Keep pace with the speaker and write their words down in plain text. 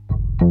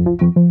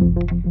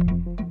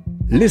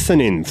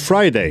Listen in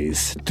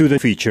Fridays to the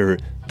feature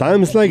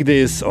Times Like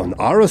This on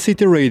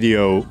Eurocity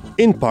Radio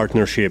in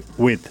partnership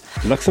with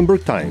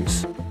Luxembourg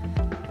Times.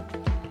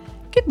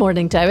 Good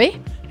morning, Towie.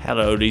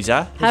 Hello,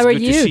 Lisa. How are you?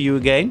 Good to see you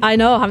again. I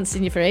know, I haven't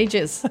seen you for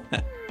ages.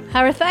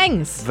 How are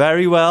things?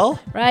 Very well.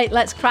 Right,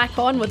 let's crack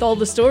on with all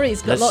the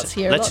stories. Got lots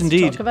here, let's lots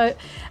indeed. to talk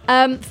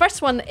about.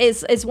 First one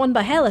is one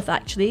by Helith,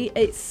 actually.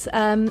 It's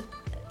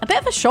a bit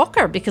of a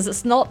shocker because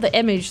it's not the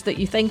image that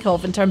you think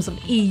of in terms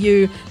of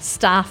EU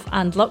staff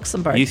and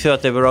Luxembourg. You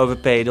thought they were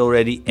overpaid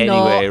already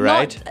anyway,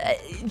 right?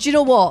 Do you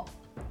know what?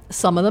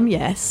 Some of them,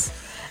 yes.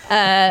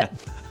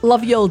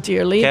 Love you all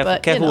dearly.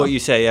 Careful what you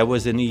say. I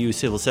was an EU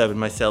civil servant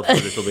myself for a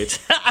little bit.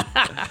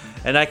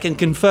 And I can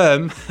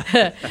confirm.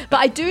 But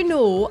I do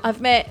know,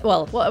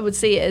 what I would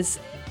say is,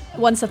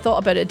 once I thought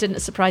about it, it didn't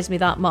surprise me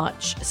that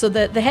much. So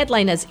the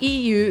headline is,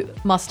 EU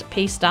must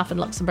pay staff in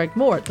Luxembourg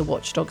more, the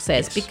watchdog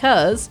says, yes.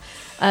 because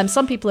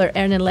some people are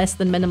earning less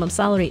than minimum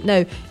salary.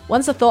 Now,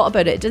 once I thought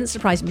about it, it didn't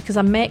surprise me because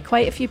I met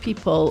quite a few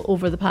people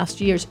over the past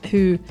years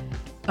who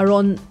are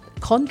on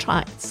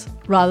contracts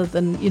rather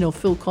than,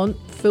 full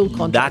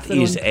contracts. That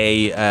is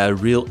a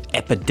real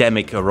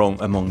epidemic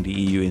among the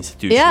EU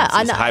institutions. Yeah,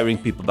 and hiring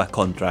people by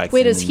contract.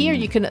 Whereas here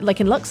you can, like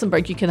in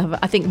Luxembourg, you can have,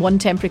 I think, one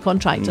temporary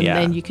contract, and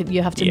then you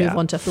have to move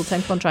on to a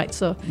full-time contract.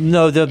 So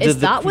no, the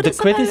about,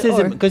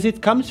 criticism, because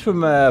it comes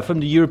from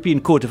the European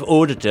Court of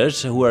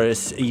Auditors, who are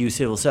EU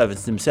civil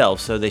servants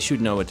themselves, so they should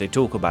know what they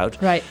talk about.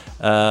 Right.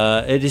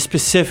 It is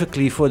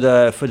specifically for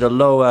the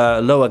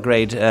lower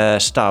grade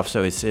staff,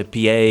 so it's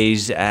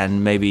PAs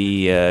and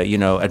maybe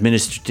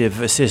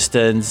administrative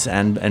assistants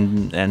and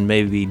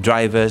maybe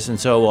drivers and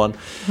so on.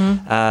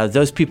 Mm-hmm.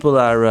 Those people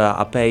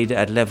are paid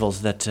at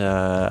levels that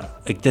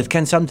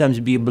can sometimes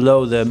be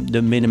below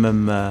the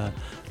minimum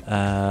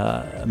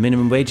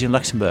wage in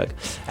Luxembourg,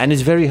 and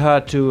it's very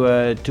hard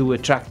to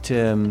attract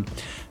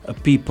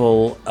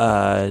people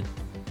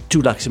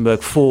to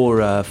Luxembourg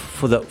for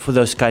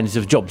those kinds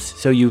of jobs.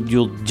 So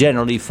you'll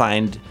generally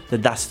find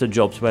that that's the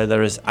jobs where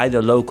there is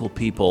either local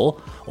people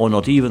or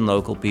not even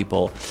local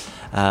people.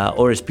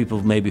 Or as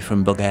people maybe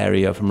from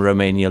Bulgaria, from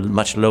Romania,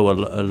 much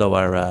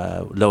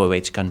lower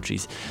wage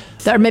countries.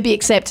 That are maybe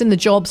accepting the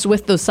jobs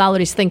with those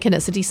salaries, thinking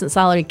it's a decent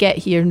salary, get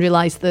here and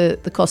realise the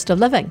cost of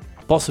living.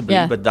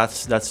 Possibly, but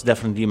that's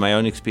definitely my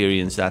own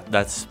experience.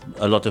 That's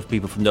a lot of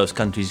people from those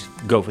countries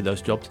go for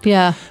those jobs.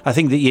 Yeah, I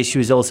think the issue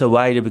is also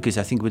wider because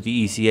I think what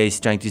the ECA is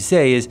trying to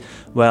say is,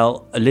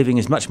 well, living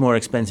is much more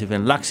expensive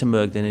in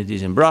Luxembourg than it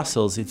is in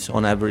Brussels. It's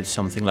on average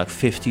something like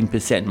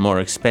 15%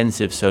 more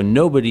expensive. So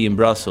nobody in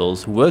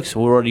Brussels who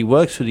already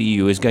works for the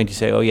EU is going to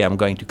say, oh yeah, I'm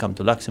going to come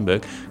to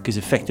Luxembourg, because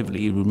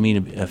effectively it would mean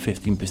a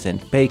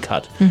 15% pay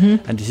cut.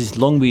 Mm-hmm. And this has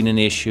long been an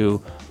issue.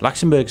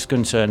 Luxembourg is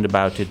concerned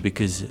about it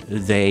because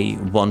they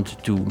want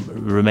to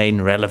remain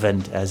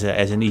relevant as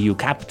an EU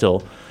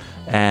capital,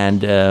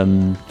 and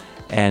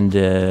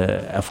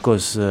of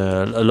course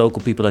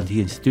local people and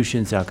the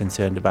institutions are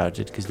concerned about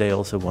it because they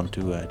also want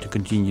to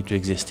continue to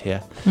exist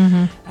here.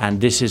 Mm-hmm. And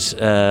this is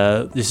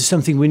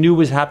something we knew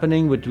was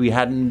happening, but we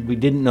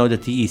didn't know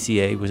that the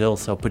ECA was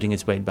also putting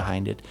its weight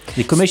behind it.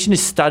 The Commission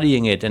is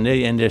studying it, and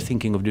they're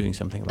thinking of doing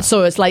something about it.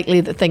 So it's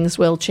likely that things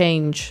will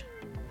change.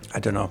 I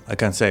don't know. I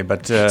can't say,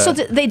 but... So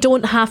they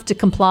don't have to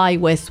comply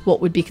with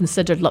what would be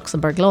considered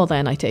Luxembourg law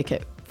then, I take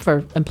it,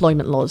 for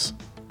employment laws?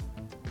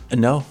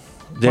 No.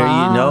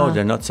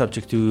 They're not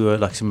subject to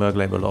Luxembourg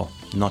labour law.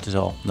 Not at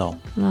all, no.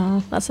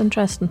 No, that's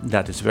interesting.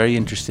 That is very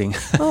interesting.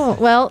 Oh,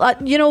 well,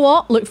 you know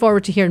what? Look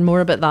forward to hearing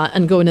more about that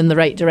and going in the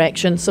right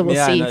direction. So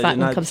we'll see if that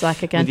comes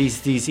back again.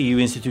 These EU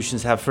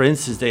institutions have, for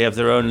instance, they have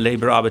their own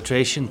labour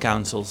arbitration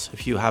councils.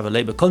 If you have a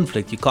labour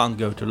conflict, you can't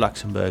go to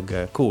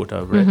Luxembourg court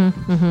over it.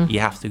 Mm-hmm.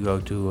 You have to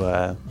go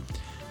to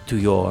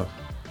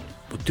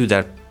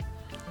their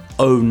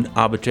own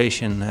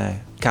arbitration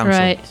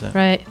council.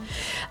 Right.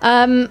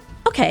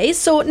 Okay,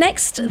 so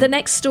the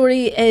next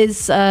story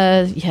is,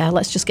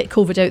 let's just get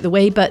COVID out of the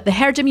way, but the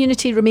herd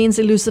immunity remains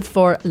elusive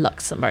for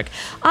Luxembourg.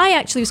 I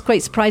actually was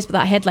quite surprised with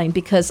that headline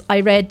because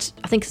I read,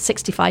 I think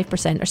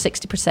 65% or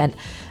 60%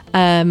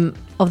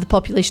 of the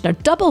population are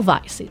double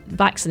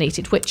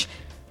vaccinated, which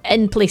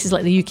in places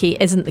like the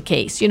UK isn't the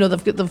case.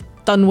 They've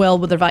done well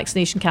with their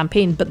vaccination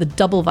campaign, but the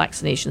double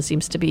vaccination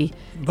seems to be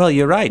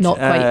you're right. Not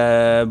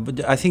quite.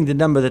 But I think the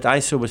number that I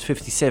saw was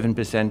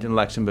 57% in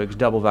Luxembourg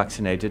double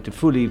vaccinated,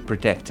 fully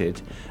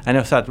protected. And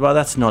I thought, well,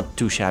 that's not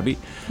too shabby.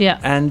 Yeah.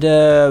 And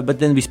but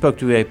then we spoke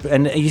to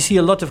and you see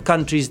a lot of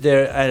countries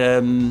they're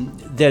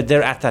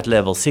at that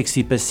level,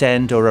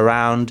 60% or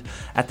around.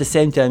 At the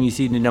same time, you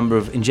see the number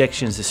of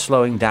injections is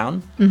slowing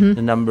down,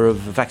 the number of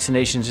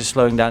vaccinations is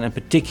slowing down, and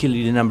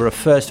particularly the number of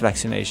first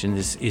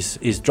vaccinations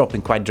is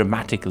dropping quite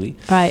dramatically.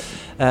 Right.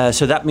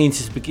 So that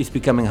means it's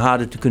becoming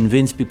harder to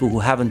convince people who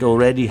haven't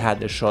already had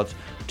their shot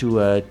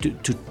to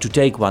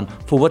take one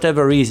for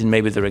whatever reason.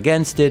 Maybe they're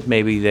against it,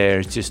 maybe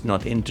they're just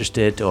not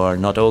interested or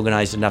not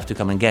organized enough to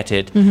come and get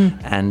it.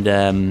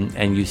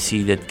 And you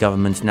see that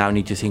governments now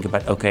need to think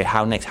about, okay,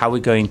 how are we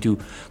going to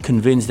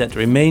convince that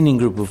remaining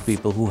group of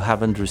people who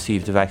haven't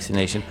received the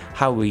vaccination,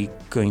 how are we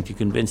going to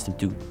convince them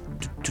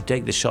to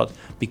take the shot?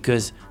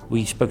 Because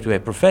we spoke to a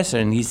professor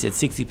and he said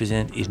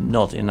 60% is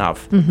not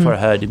enough for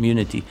herd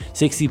immunity.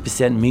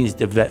 60% means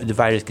the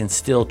virus can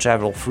still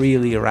travel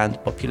freely around the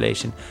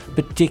population,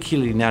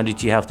 particularly now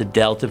that you have the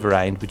Delta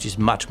variant, which is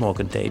much more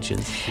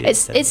contagious.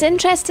 It's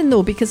interesting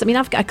though, because I mean,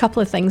 I've got a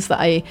couple of things that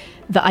I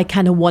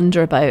kind of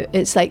wonder about.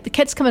 It's like the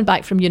kids coming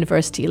back from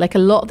university, like a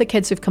lot of the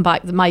kids who've come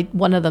back,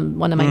 one of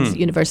mine's at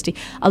university,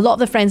 a lot of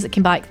the friends that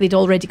came back, they'd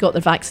already got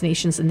their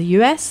vaccinations in the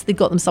US, they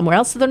got them somewhere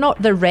else, so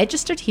they're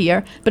registered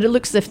here, but it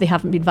looks as if they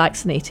haven't been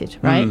vaccinated,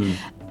 right?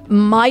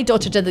 My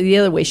daughter did it the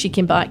other way. She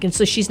came back, and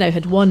so she's now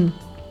had one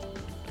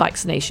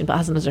vaccination, but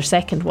hasn't had her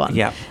second one.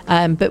 Yeah.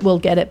 But will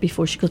get it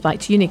before she goes back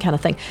to uni, kind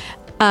of thing.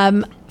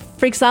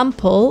 For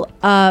example,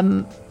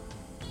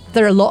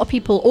 there are a lot of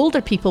people,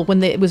 older people,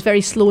 when it was very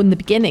slow in the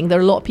beginning, there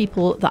are a lot of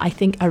people that I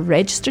think are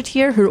registered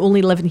here who are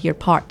only living here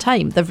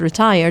part-time. They've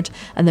retired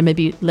and they're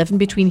maybe living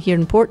between here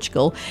and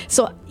Portugal.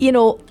 So,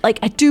 like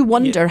I do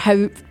wonder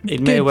how...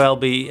 It may well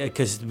be,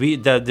 because the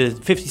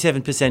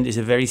 57% is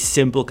a very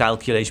simple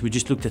calculation. We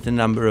just looked at the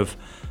number of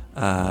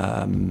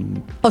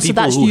so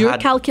that's your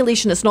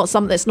calculation. It's not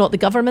the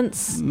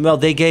government's. Well,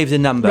 they gave the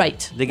number.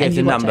 Right. They gave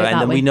the number, and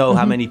then we know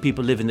how many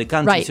people live in the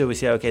country. Right. So we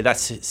say, okay,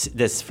 that's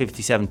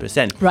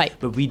 57%. Right.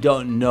 But we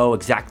don't know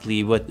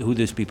exactly who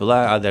those people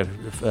are. Are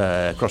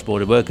there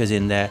cross-border workers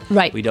in there?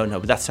 Right. We don't know.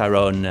 But that's our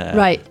own.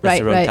 Right.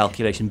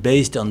 Calculation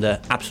based on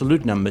the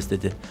absolute numbers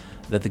that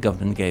the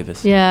government gave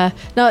us. Yeah.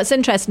 No, it's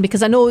interesting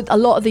because I know a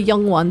lot of the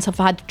young ones have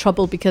had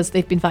trouble because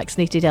they've been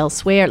vaccinated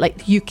elsewhere,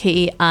 like the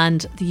UK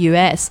and the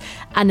US,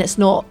 and it's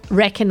not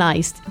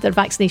recognised. Their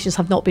vaccinations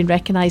have not been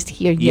recognised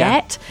here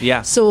yet.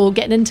 Yeah. So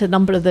getting into a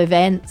number of the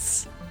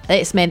events,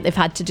 it's meant they've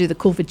had to do the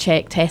COVID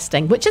check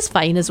testing, which is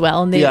fine as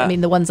well. And I mean,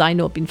 the ones I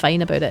know have been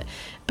fine about it.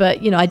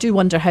 But, I do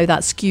wonder how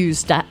that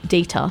skews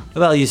data.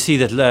 Well, you see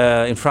that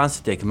in France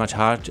they take a much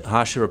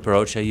harsher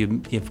approach.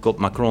 You've got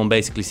Macron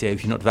basically say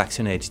if you're not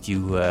vaccinated,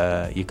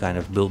 you kind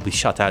of will be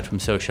shut out from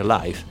social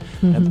life.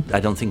 I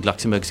don't think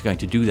Luxembourg is going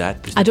to do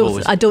that. I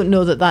don't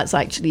know that that's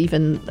actually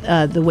even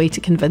the way to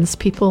convince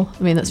people.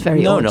 I mean, that's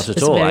very odd. No, not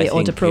at all. It's a very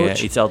odd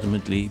approach. It's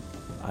ultimately...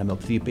 I'm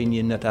of the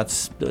opinion that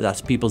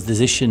that's people's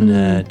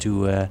decision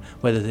to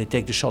whether they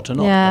take the shot or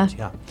not. Yeah. But,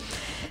 yeah.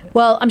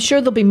 Well, I'm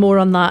sure there'll be more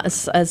on that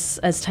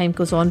as time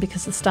goes on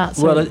because the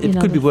stats. Well, it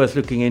could be worth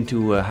looking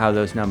into how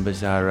those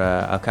numbers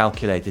are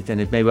calculated, and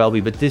it may well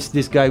be. But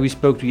this guy we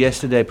spoke to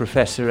yesterday,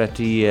 professor at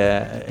the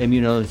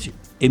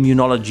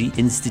Immunology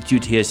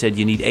Institute here, said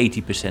you need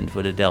 80%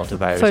 for the Delta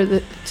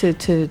virus to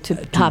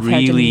have herd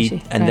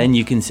immunity. And then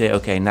you can say,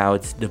 okay, now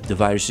it's the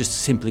virus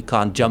just simply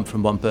can't jump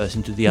from one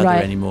person to the other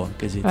anymore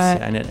because it's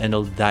and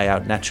it'll die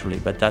out naturally.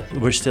 But that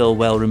we're still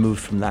well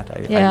removed from that.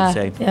 I would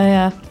say.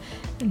 Yeah.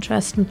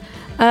 Interesting.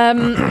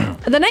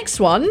 The next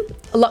one,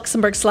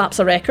 Luxembourg slaps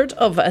a record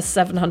of a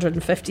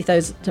 750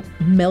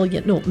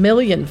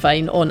 million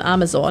fine on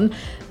Amazon.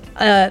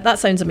 That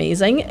sounds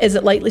amazing. Is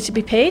it likely to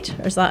be paid,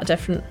 or is that a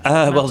different?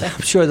 Well,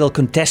 I'm sure they'll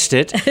contest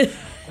it.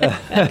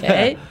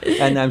 Okay.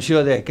 And I'm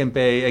sure they can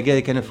pay. Again,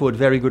 they can afford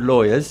very good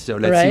lawyers. So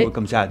let's see what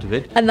comes out of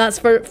it. And that's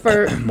for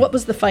what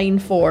was the fine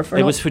for?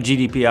 It was for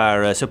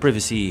GDPR, so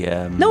privacy.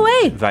 No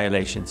way.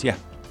 Violations.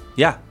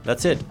 Yeah,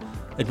 that's it.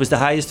 It was the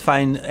highest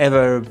fine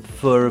ever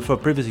for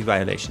privacy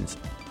violations.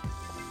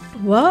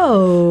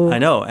 Whoa. I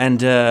know,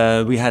 and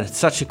we had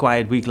such a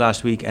quiet week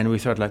last week, and we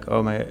thought like,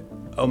 oh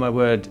my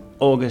word,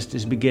 August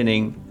is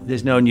beginning,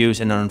 there's no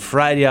news, and on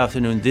Friday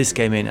afternoon this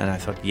came in, and I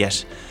thought,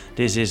 yes,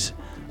 this is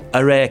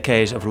a rare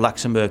case of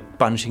Luxembourg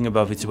punching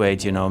above its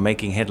weight,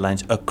 making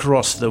headlines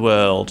across the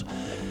world.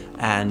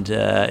 And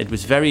it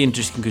was very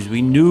interesting because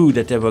we knew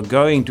that they were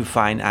going to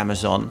fine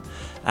Amazon.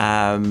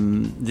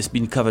 This has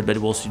been covered by the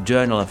Wall Street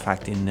Journal, in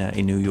fact, in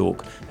New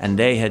York, and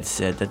they had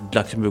said that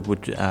Luxembourg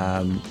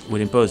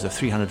would impose a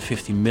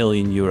 350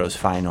 million euros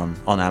fine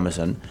on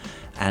Amazon.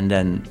 And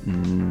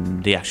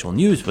then the actual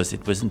news was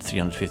it wasn't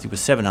 350, it was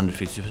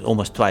 750, it was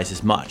almost twice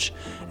as much.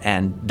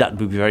 And that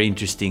would be very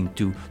interesting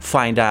to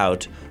find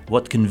out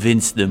what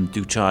convinced them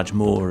to charge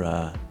more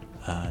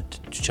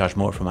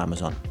from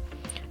Amazon.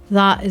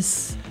 That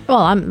is, well,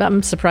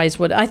 I'm surprised.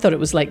 I thought it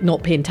was like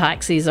not paying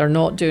taxes or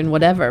not doing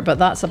whatever, but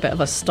that's a bit of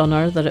a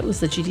stunner that it was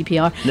the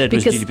GDPR. It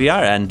was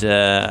GDPR, and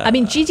I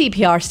mean,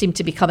 GDPR seemed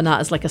to be coming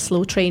out as like a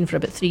slow train for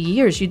about 3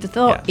 years. You'd have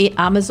thought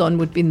Amazon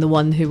would be the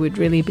one who would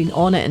really have been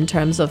on it in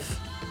terms of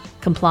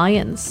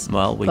compliance.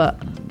 Well,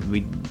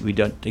 we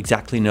don't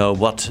exactly know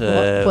what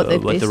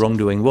the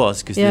wrongdoing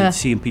was, because the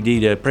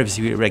CMPD, the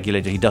privacy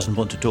regulator, he doesn't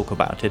want to talk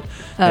about it.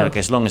 Like,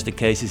 as long as the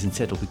case isn't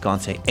settled, we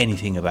can't say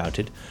anything about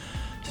it.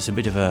 It's a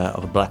bit of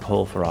a black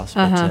hole for us.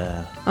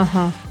 But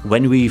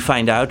when we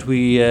find out,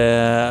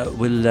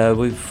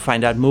 we'll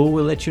find out more.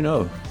 We'll let you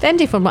know. If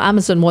anybody from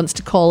Amazon wants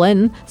to call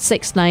in,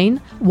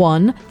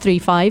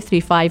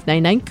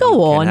 691353599.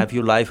 Go on. Can have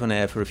you live on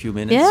air for a few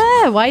minutes.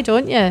 Yeah, why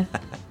don't you?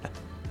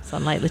 It's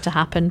unlikely to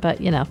happen, but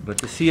you know. But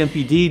the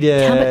CMPD,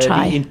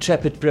 the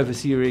intrepid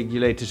privacy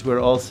regulators, were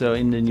also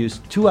in the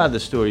news. 2 other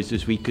stories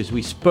this week because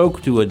we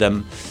spoke to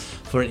them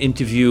for an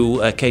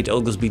interview. Kate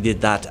Oglesby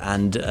did that,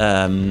 and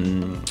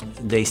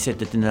they said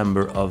that the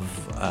number of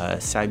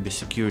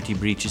cybersecurity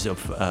breaches of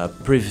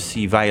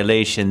privacy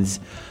violations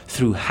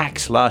through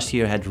hacks last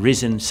year had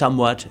risen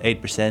somewhat,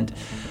 8%,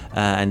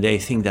 and they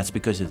think that's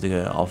because of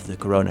the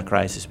corona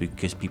crisis,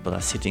 because people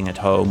are sitting at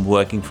home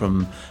working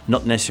from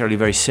not necessarily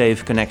very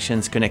safe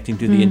connections, connecting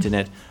to the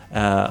internet,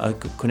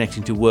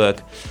 connecting to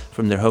work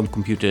from their home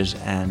computers,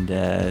 and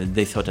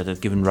they thought that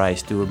had given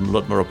rise to a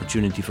lot more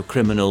opportunity for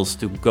criminals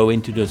to go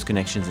into those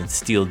connections and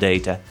steal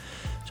data.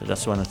 So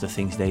that's one of the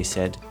things they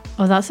said.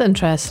 Oh, that's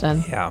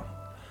interesting.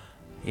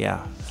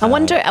 Yeah.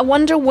 I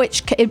wonder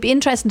which. It'd be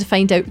interesting to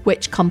find out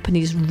which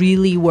companies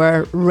really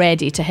were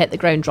ready to hit the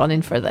ground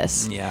running for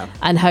this. Yeah.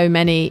 And how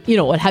many,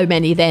 and how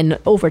many then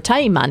over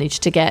time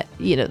managed to get,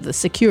 the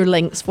secure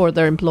links for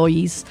their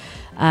employees,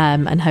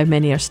 and how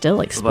many are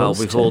still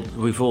exposed. Well,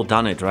 we've all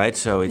done it, right?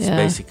 So it's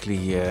basically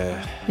you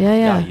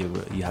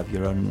have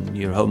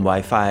your home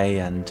Wi-Fi,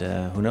 and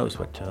who knows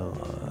what.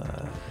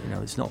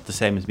 It's not the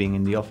same as being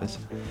in the office.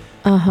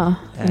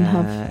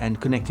 And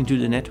connecting to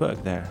the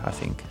network there, I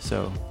think.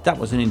 So that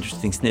was an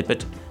interesting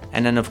snippet.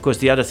 And then, of course,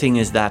 the other thing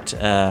is that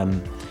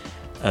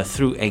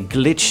through a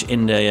glitch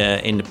in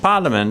the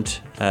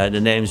parliament,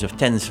 the names of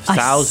tens of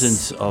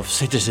thousands of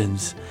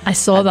citizens. I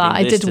saw that.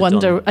 I did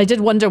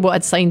wonder what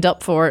I'd signed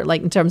up for,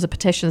 like in terms of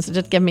petitions. It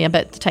did give me a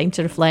bit of time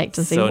to reflect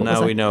and see. So what now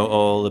was we know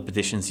all the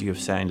petitions you've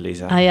signed,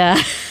 Lisa.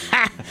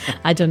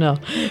 I don't know,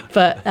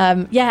 but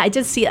I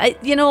did see.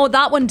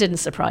 That one didn't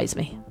surprise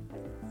me.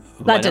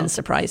 That didn't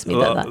surprise me.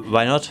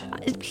 Why not?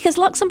 Because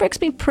Luxembourg's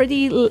been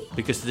pretty.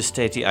 Because the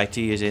state IT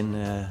is in.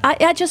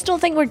 I just don't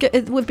think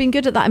we've been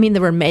good at that. I mean,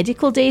 there were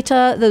medical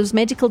data. Those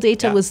medical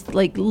data was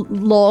like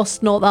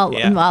lost not that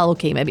well.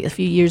 Okay, maybe a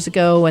few years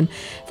ago, and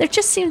there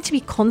just seemed to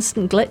be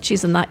constant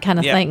glitches and that kind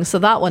of thing. So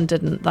that one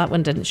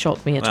didn't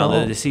shock me at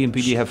all. The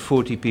CMPD have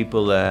 40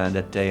 people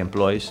that they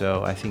employ,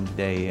 so I think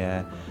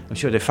I'm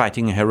sure they're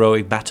fighting a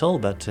heroic battle,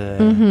 but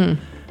I'm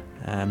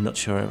not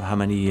sure how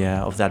many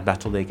of that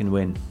battle they can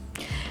win.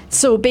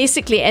 So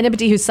basically,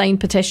 anybody who signed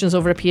petitions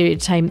over a period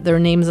of time, their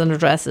names and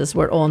addresses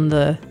were on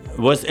the.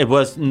 It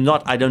was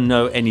not. I don't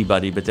know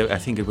anybody, but I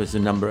think it was a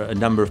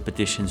number of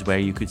petitions where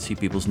you could see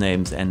people's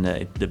names, and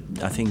I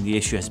think the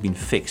issue has been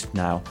fixed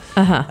now.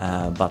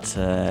 But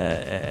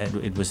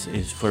it was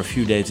for a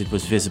few days. It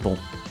was visible.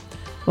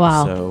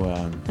 Wow.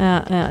 So.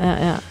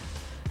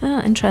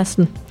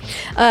 Interesting.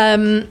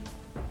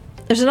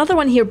 There's another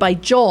one here by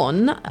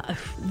John,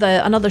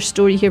 another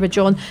story here by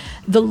John.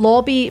 The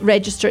lobby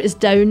register is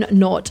down,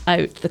 not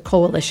out, the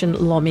coalition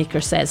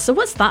lawmaker says. So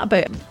what's that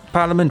about?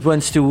 Parliament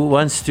wants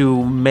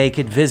to make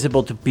it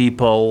visible to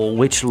people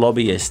which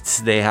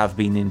lobbyists they have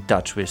been in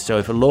touch with. So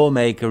if a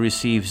lawmaker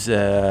receives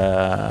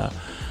a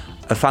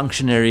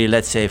functionary,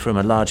 let's say from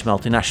a large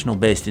multinational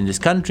based in this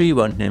country,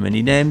 won't name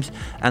any names,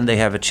 and they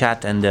have a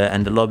chat, and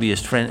the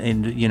lobbyist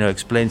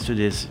explains to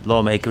this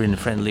lawmaker in a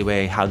friendly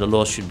way how the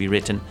laws should be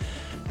written.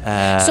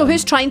 So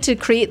who's trying to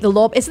create the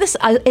lobby? Is this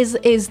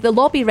is the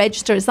lobby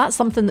register? Is that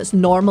something that's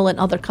normal in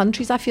other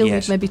countries? I feel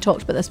we've maybe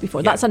talked about this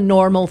before. Yeah. That's a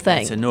normal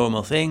thing. It's a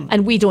normal thing,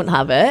 and we don't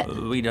have it.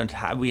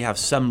 We have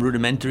some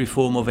rudimentary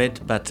form of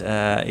it, but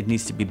it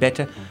needs to be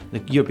better.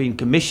 The European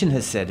Commission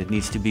has said it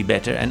needs to be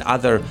better, and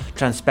other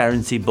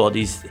transparency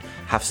bodies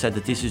have said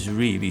that this is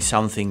really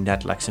something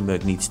that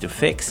Luxembourg needs to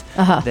fix.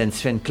 Then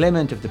Sven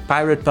Clement of the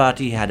Pirate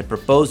Party had a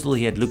proposal.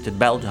 He had looked at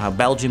how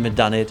Belgium had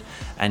done it,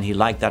 and he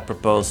liked that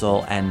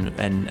proposal and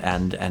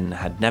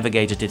had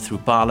navigated it through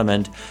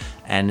Parliament,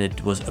 and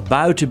it was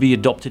about to be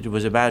adopted. It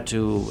was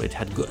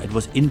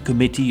in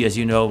committee. As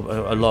you know,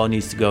 a law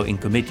needs to go in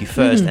committee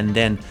first, and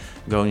then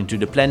going into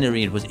the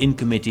plenary. It was in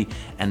committee,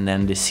 and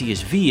then the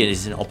CSV, it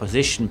is an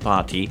opposition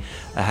party,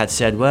 had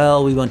said,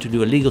 well, we want to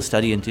do a legal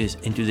study into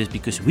this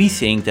because we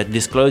think that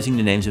disclosing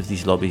the names of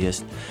these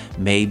lobbyists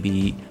may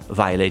be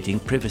violating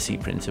privacy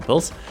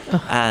principles.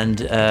 And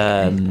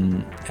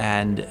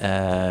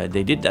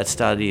they did that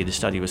study. The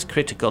study was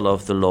critical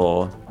of the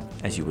law,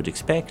 as you would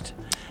expect.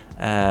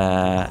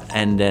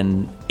 And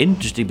then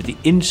the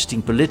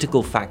interesting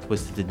political fact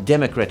was that the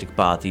Democratic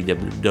Party,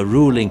 the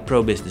ruling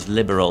pro-business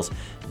liberals,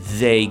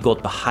 they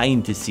got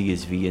behind the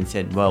CSV and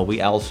said, well,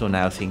 we also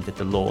now think that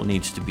the law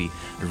needs to be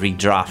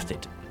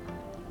redrafted.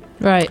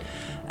 Right.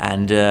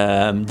 And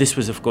this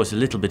was, of course, a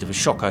little bit of a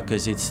shocker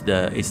because it's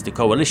the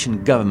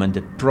coalition government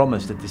that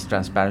promised that this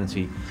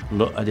transparency,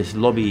 this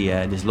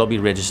lobby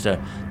register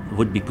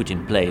would be put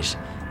in place.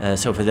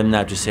 So for them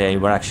now to say,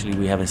 well, actually,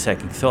 we have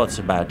second thoughts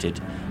about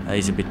it,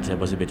 was a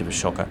bit of a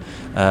shocker.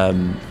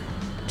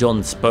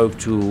 John spoke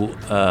to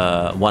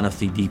one of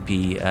the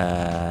DP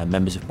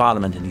members of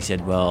Parliament, and he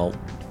said, well,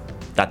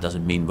 that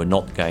doesn't mean we're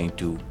not going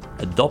to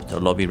adopt a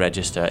lobby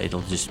register.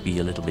 It'll just be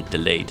a little bit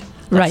delayed.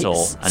 That's Right.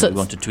 all. And So we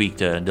want to tweak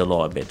the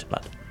law a bit,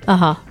 but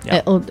Yeah.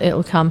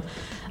 It'll come.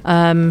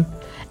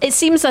 It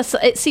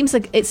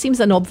seems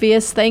an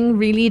obvious thing,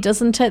 really,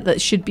 doesn't it?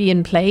 That should be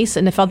in place,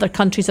 and if other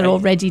countries are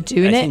already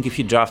doing I it, think if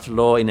you draft a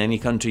law in any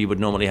country, you would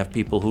normally have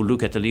people who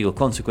look at the legal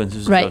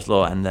consequences Right. of those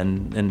law and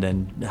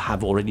then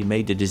have already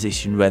made the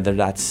decision whether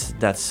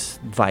that's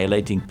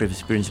violating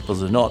privacy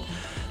principles or not.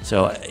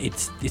 So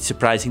it's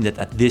surprising that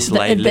at this At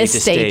later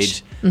this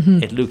stage.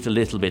 Mm-hmm. it looked a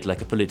little bit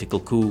like a political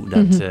coup.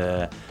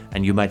 That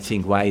and you might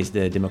think, why is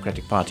the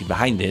Democratic Party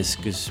behind this?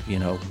 Because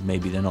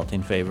maybe they're not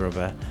in favor of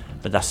a.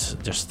 But that's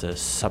just a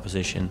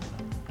supposition.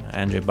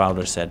 Andrew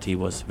Bowler said he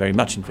was very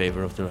much in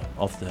favor of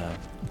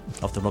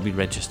the lobby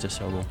register.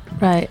 So we'll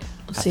right?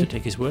 have to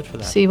take his word for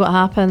that. See what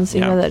happens. See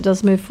Yeah. whether it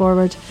does move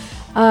forward.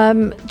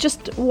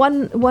 Just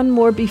one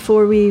more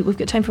before we've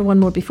got time for one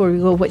more before we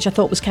go, which I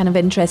thought was kind of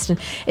interesting.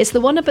 It's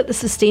the one about the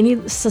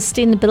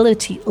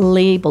sustainability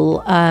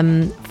label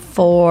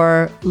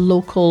for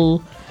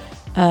local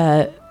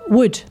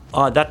wood.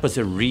 Oh, that was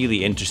a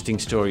really interesting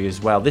story as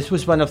well. This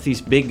was one of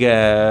these big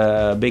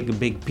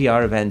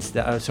PR events.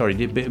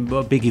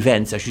 Big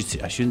events. I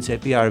shouldn't say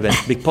PR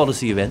events. Big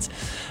policy events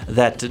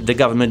that the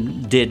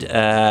government did,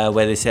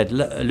 where they said,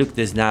 "Look,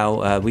 there's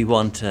now we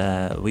want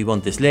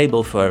this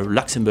label for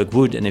Luxembourg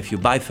wood, and if you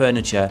buy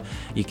furniture,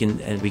 we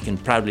can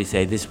proudly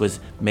say this was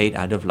made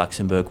out of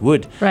Luxembourg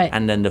wood." Right.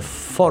 And then the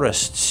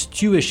Forest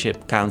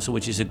Stewardship Council,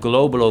 which is a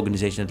global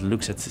organization that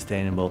looks at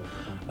sustainable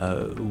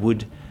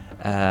wood.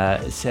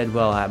 Said,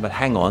 well, but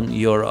hang on,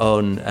 your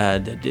own,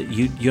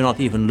 you're not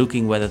even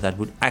looking whether that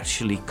wood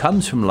actually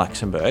comes from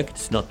Luxembourg.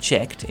 It's not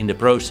checked in the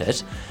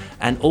process.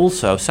 And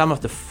also, some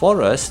of the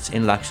forests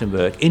in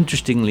Luxembourg,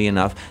 interestingly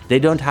enough, they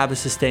don't have a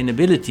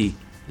sustainability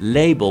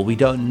label. We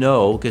don't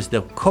know, because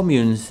the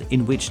communes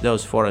in which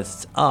those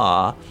forests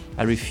are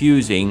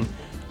refusing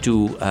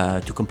to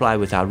comply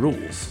with our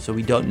rules. So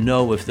we don't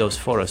know if those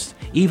forests,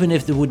 even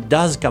if the wood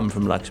does come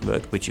from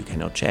Luxembourg, which you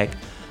cannot check,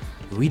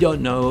 we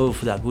don't know if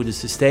that wood is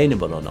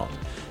sustainable or not.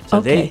 So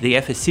Okay. the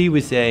FSC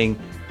was saying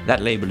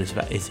that label is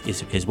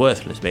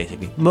worthless,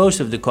 basically. Most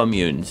of the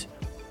communes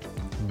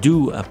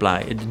do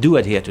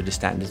adhere to the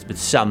standards, but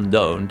some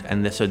don't.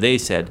 And so they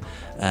said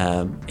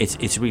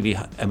it's really,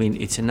 I mean,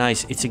 it's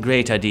a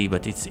great idea,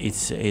 but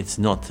it's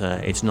not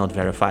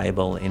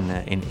verifiable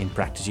in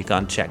practice. You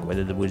can't check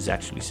whether the wood is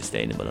actually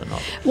sustainable or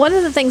not. One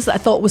of the things that I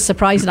thought was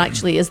surprising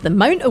actually is the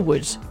amount of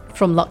wood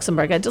from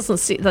Luxembourg. It doesn't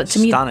see that to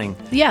me. Stunning.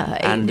 Yeah.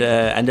 And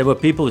there were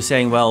people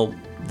saying, well,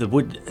 the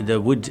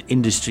wood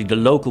industry, the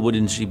local wood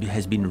industry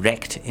has been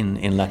wrecked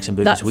in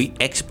Luxembourg, because we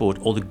export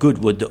all the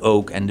good wood, the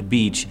oak and the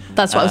beech.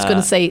 That's what I was going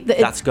to say.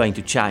 That's going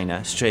to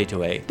China straight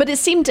away. But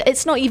it's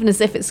not even as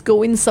if it's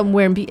going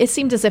somewhere. It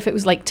seemed as if it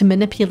was like to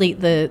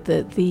manipulate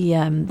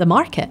the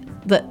market.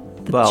 That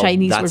the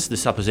Chinese that's the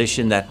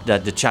supposition that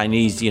the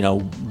Chinese,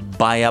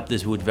 buy up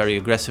this wood very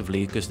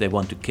aggressively because they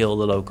want to kill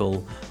the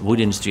local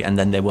wood industry, and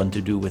then they want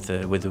to do with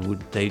the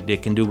wood they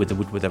can do with the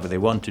wood whatever they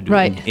want to do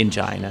in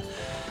China.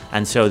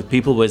 And so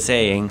people were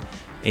saying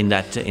in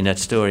that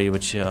story,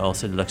 which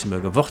also the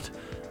Luxembourger Wort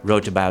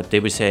wrote about,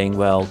 they were saying,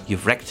 well,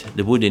 you've wrecked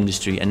the wood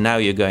industry, and now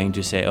you're going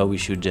to say, oh, we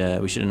should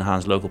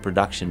enhance local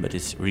production, but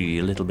it's really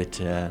a little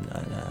bit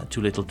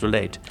too little, too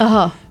late.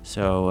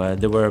 So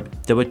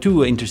there were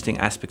two interesting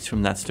aspects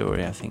from that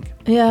story, I think.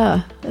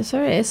 Yeah, it's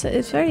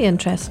very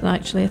interesting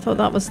actually. I thought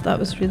that was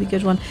a really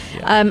good one.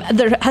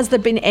 Yeah. Has there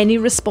been any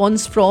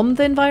response from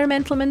the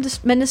environmental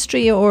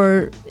ministry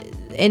or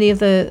any of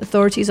the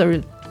authorities,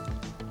 or?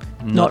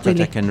 Not that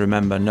really. I can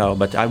remember, no.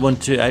 But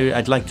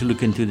I'd like to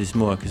look into this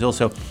more, because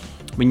also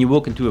when you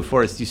walk into a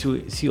forest, you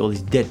see all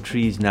these dead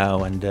trees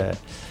now, and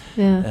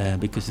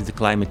because of the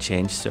climate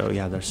change. So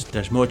yeah,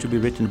 there's more to be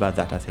written about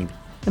that, I think.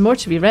 And more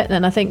to be written,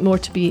 and I think more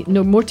to be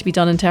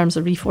done in terms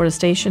of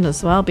reforestation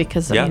as well,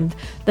 because I mean,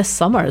 this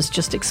summer has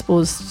just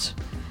exposed,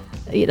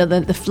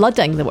 the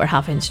flooding that we're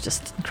having is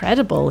just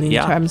incredible in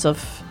terms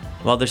of.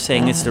 Well, they're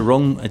saying it's the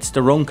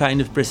wrong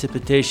kind of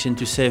precipitation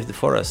to save the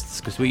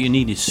forests, because what you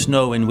need is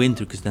snow in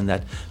winter, because then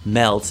that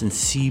melts and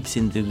seeps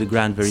into the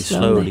ground very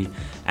slowly,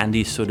 and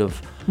these sort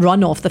of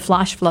runoff, the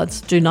flash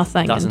floods, do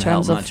nothing in terms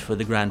help of much for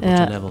the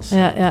groundwater levels.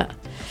 Yeah.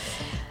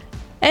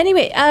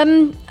 Anyway,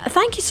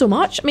 thank you so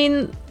much. I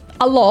mean,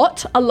 a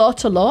lot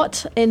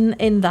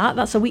in that.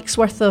 That's a week's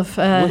worth of.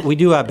 We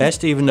do our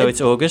best, even though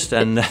it's August,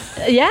 and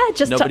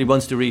just nobody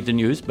wants to read the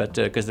news, but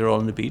because they're all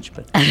on the beach.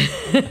 But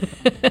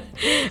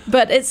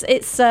but it's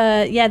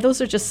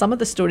those are just some of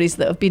the stories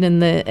that have been in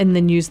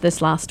the news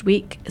this last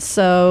week.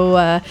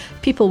 So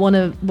people want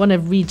to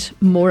read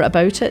more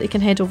about it, they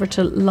can head over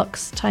to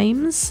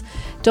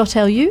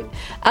luxtimes.lu.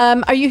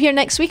 Are you here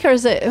next week, or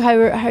is it how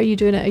are you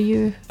doing it? Are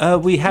you?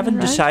 We haven't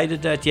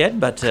decided that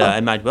yet, but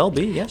I might well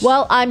be. Yes.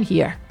 Well, I'm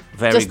here.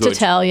 Very just good. To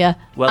tell you,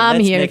 well, I'm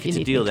let's here make if you it a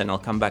need deal. me. Then I'll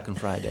come back on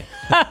Friday.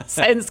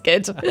 Sounds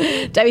good.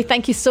 Debbie,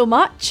 thank you so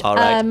much. All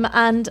right.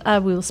 And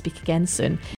we will speak again soon.